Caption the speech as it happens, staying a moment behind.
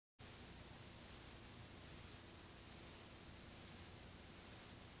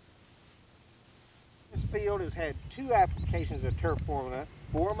field has had 2 applications of turf formula,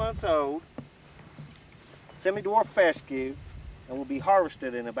 4 months old, semi-dwarf fescue, and will be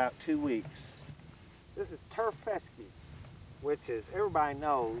harvested in about 2 weeks. This is turf fescue, which, as everybody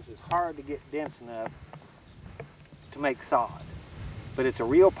knows, is hard to get dense enough to make sod. But it's a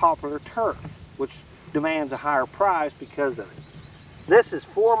real popular turf, which demands a higher price because of it. This is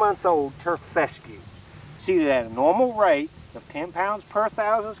 4 months old turf fescue, seeded at a normal rate of 10 pounds per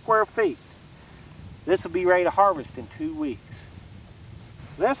 1,000 square feet. This will be ready to harvest in 2 weeks.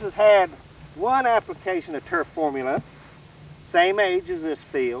 This has had 1 application of turf formula, same age as this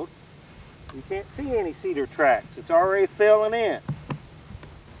field. You can't see any cedar tracks. It's already filling in.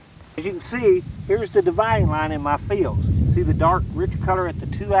 As you can see, here's the dividing line in my fields. See the dark, rich color at the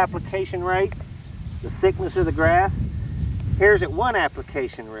 2 application rate? The thickness of the grass? Here's at 1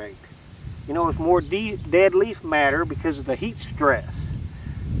 application rate. You know, it's more dead leaf matter because of the heat stress.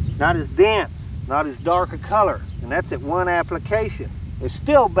 Not as dense, not as dark a color, and that's at 1 application. It's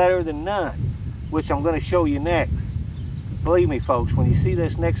still better than none, which I'm going to show you next. Believe me, folks, when you see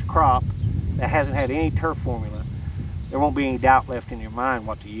this next crop that hasn't had any turf formula, there won't be any doubt left in your mind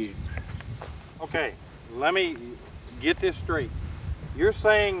what to use. Okay, let me get this straight. You're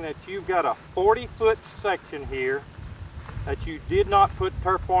saying that you've got a 40-foot section here that you did not put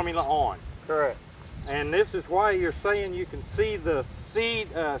turf formula on. Correct. And this is why you're saying you can see the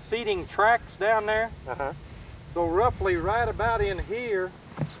seeding tracks down there? Uh-huh. So roughly right about in here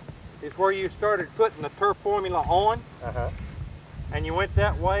is where you started putting the turf formula on. Uh-huh. And you went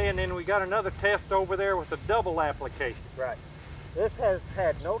that way, and then we got another test over there with a double application. Right. This has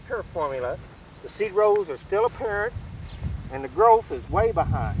had no turf formula. The seed rows are still apparent, and the growth is way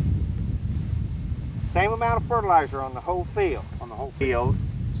behind. Same amount of fertilizer on the whole field.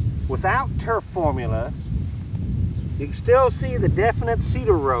 Without turf formula, you can still see the definite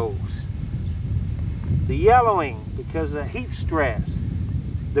cedar rows. The yellowing because of the heat stress.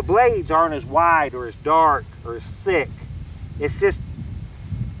 The blades aren't as wide or as dark or as thick. It's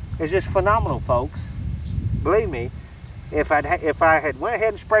just phenomenal, folks. Believe me, if I had went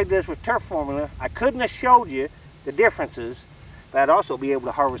ahead and sprayed this with turf formula, I couldn't have showed you the differences, but I'd also be able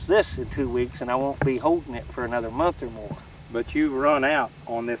to harvest this in 2 weeks, and I won't be holding it for another month or more. But you run out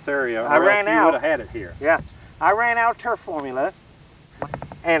on this area, or I ran else you out. would have had it here. Yeah, I ran out of turf formula,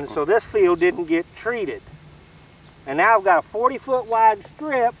 and so this field didn't get treated. And now I've got a 40-foot wide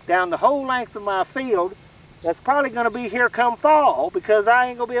strip down the whole length of my field that's probably going to be here come fall because I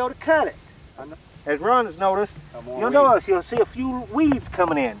ain't going to be able to cut it. As Ron has noticed, you'll see a few weeds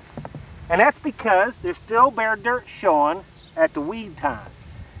coming in. And that's because there's still bare dirt showing at the weed time.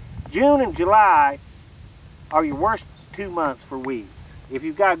 June and July are your worst 2 months for weeds. If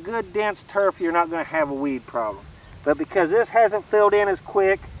you've got good dense turf, you're not going to have a weed problem. But because this hasn't filled in as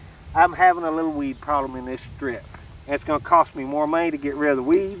quick, I'm having a little weed problem in this strip. And it's going to cost me more money to get rid of the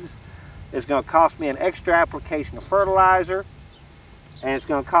weeds. It's going to cost me an extra application of fertilizer. And it's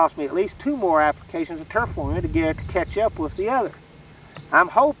going to cost me at least 2 more applications of turf formula to get it to catch up with the other. I'm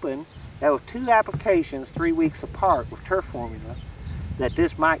hoping that with 2 applications 3 weeks apart with turf formula, that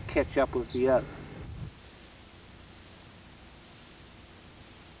this might catch up with the other.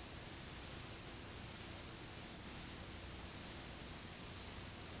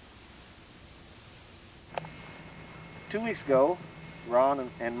 Two weeks ago, Ron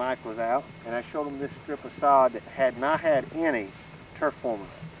and Mike was out, and I showed them this strip of sod that had not had any turf formula.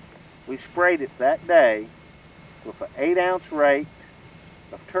 We sprayed it that day with an 8-ounce rate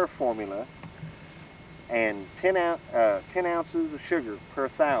of turf formula and 10 ounces of sugar per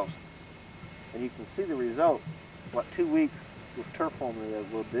 1,000. And you can see the result, what 2 weeks with turf formula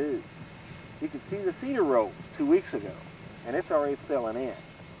will do. You can see the cedar rows 2 weeks ago, and it's already filling in.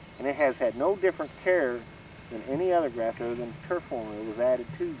 And it has had no different care than any other grass other than turf formula was added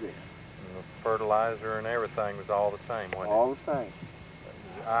to this. And the fertilizer and everything was all the same, wasn't it? All the same.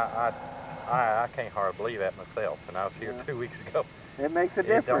 I can't hardly believe that myself, and I was here 2 weeks ago. It makes a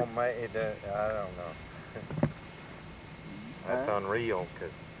difference. It don't make it. I don't know. That's unreal,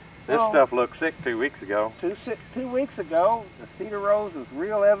 because this stuff looked sick 2 weeks ago. 2 weeks ago, the cedar rose was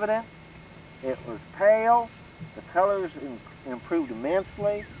real evident. It was pale. The colors improved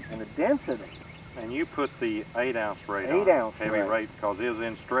immensely, and the density. And you put the 8-ounce rate on. 8-ounce heavy rate, because it was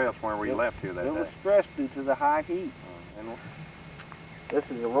in stress when we left here that day. It was stressed due to the high heat. And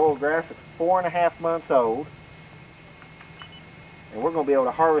this is a row of grass that's 4.5 months old. And we're going to be able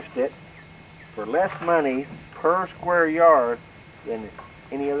to harvest it for less money per square yard than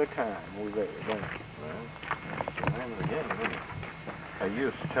any other time we've ever done it. Well, again, you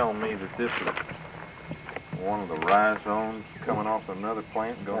was telling me that this is one of the rhizomes coming off another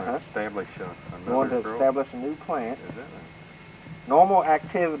plant and going to establish another Going to growth? establish a new plant. Is that Normal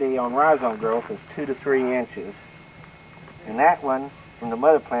activity on rhizome growth is 2 to 3 inches. And that one from the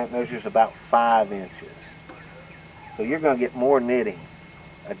mother plant measures about 5 inches. So you're going to get more knitting,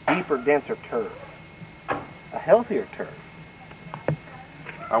 a deeper, denser turf, a healthier turf.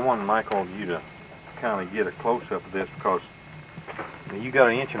 I wanted Michael you to kind of get a close-up of this because you got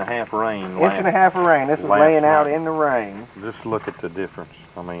an 1.5 inch rain. Inch and a half of rain. This is laying out in the rain. Just look at the difference.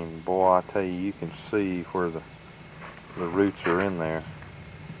 I mean, boy, I tell you, you can see where the roots are in there.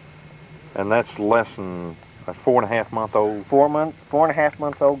 And that's less than a 4.5 month old. 4.5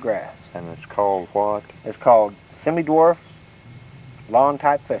 month old grass. And it's called what? It's called semi-dwarf lawn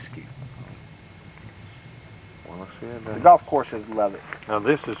type fescue. Well, let's see it. The golf courses love it. Now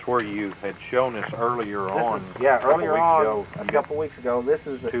this is where you had shown us earlier on. Earlier on, a couple weeks ago. This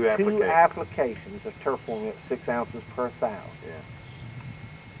is two applications of turf formula at 6 ounces per 1,000. Yeah.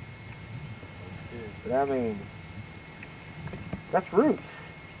 But I mean, that's roots.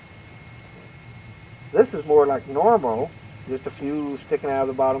 This is more like normal, just a few sticking out of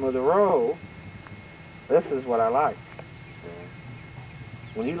the bottom of the row. This is what I like.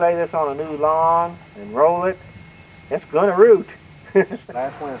 When you lay this on a new lawn and roll it, it's gonna root.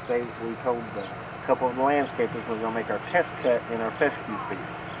 Last Wednesday, we told a couple of the landscapers we were gonna make our test cut in our fescue field.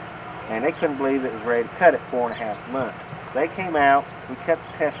 And they couldn't believe it was ready to cut at 4.5 months. They came out, we cut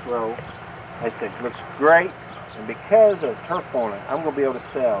the test row. They said, looks great. And because of turf formula, I'm gonna be able to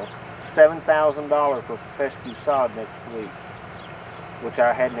sell $7,000 for fescue sod next week, which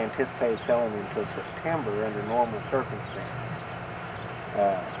I hadn't anticipated selling until September under normal circumstances.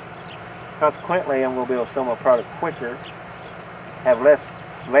 Consequently, I'm going to be able to sell my product quicker, have less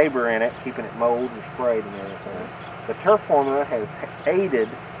labor in it, keeping it mowed and sprayed and everything. The turf formula has aided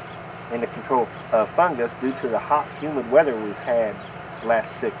in the control of fungus due to the hot, humid weather we've had the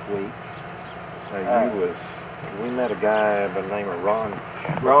last 6 weeks. We met a guy by the name of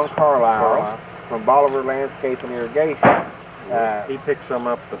Ron Carlisle from Bolivar Landscape and Irrigation. He picked some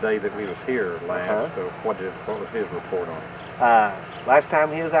up the day that we was here last. So what was his report on it? Last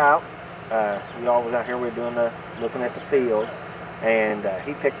time he was out, we all was out here. We were doing looking at the field, and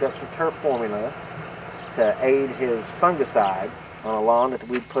he picked up some turf formula to aid his fungicide on a lawn that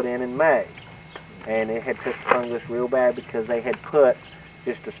we'd put in May, and it had took fungus real bad because they had put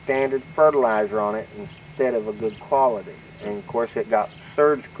just a standard fertilizer on it instead of a good quality, and of course it got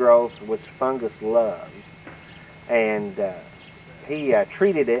surge growth, which fungus loves, and he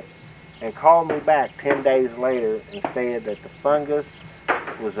treated it and called me back 10 days later and said that the fungus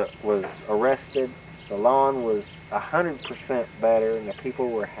was arrested, the lawn was 100% better, and the people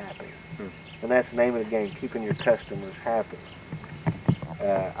were happy. And that's the name of the game, keeping your customers happy.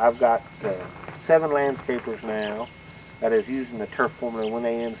 I've got 7 landscapers now that is using the turf formula when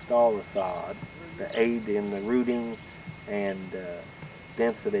they install the sod to aid in the rooting and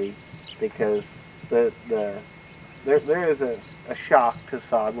density, because there is a shock to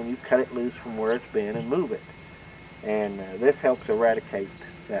sod when you cut it loose from where it's been and move it. And this helps eradicate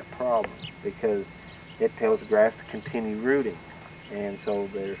that problem because it tells the grass to continue rooting. And so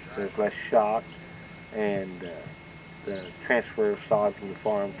there's less shock, and the transfer of sod from the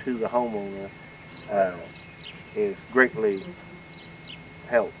farm to the homeowner is greatly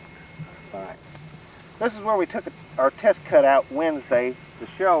helped by it. This is where we took our test cut out Wednesday to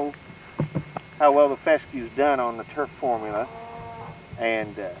show how well the fescue's done on the turf formula.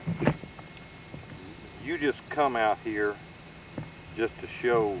 And you just come out here just to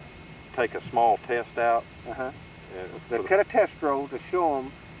show, take a small test out. They cut a test roll to show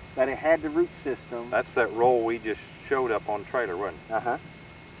them that it had the root system. That's that roll we just showed up on the trailer, wasn't it?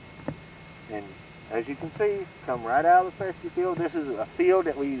 And as you can see, come right out of the fescue field. This is a field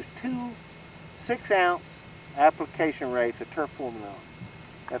that we use 2 6-ounce application rates of turf formula on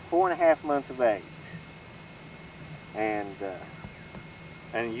at 4.5 months of age.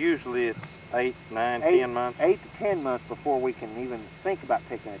 And usually it's 8, 9, 10 months? 8 to 10 months before we can even think about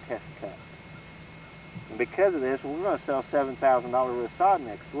taking a test cut. And because of this, we're going to sell $7,000 worth of sod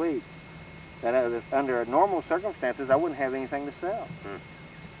next week. That under normal circumstances, I wouldn't have anything to sell.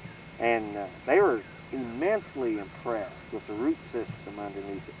 And they were immensely impressed with the root system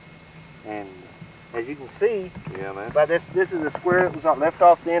underneath it. And as you can see, by this is the square that was left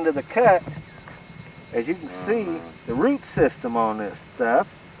off the end of the cut. As you can see, the root system on this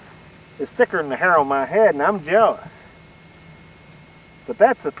stuff is thicker than the hair on my head, and I'm jealous. But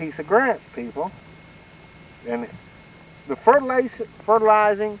that's a piece of grass, people. And the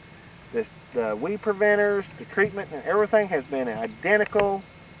fertilizing, the weed preventers, the treatment, and everything has been identical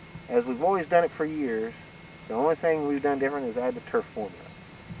as we've always done it for years. The only thing we've done different is add the turf formula.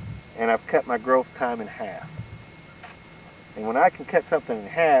 And I've cut my growth time in half. And when I can cut something in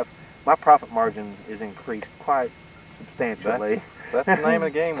half, my profit margin is increased quite substantially. That's the name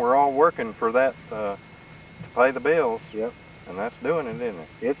of the game. We're all working for that to pay the bills. Yep. And that's doing it, isn't it?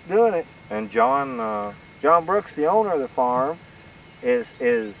 It's doing it. And John Brooks, the owner of the farm,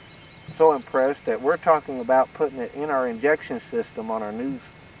 is so impressed that we're talking about putting it in our injection system on our new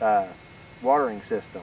watering system.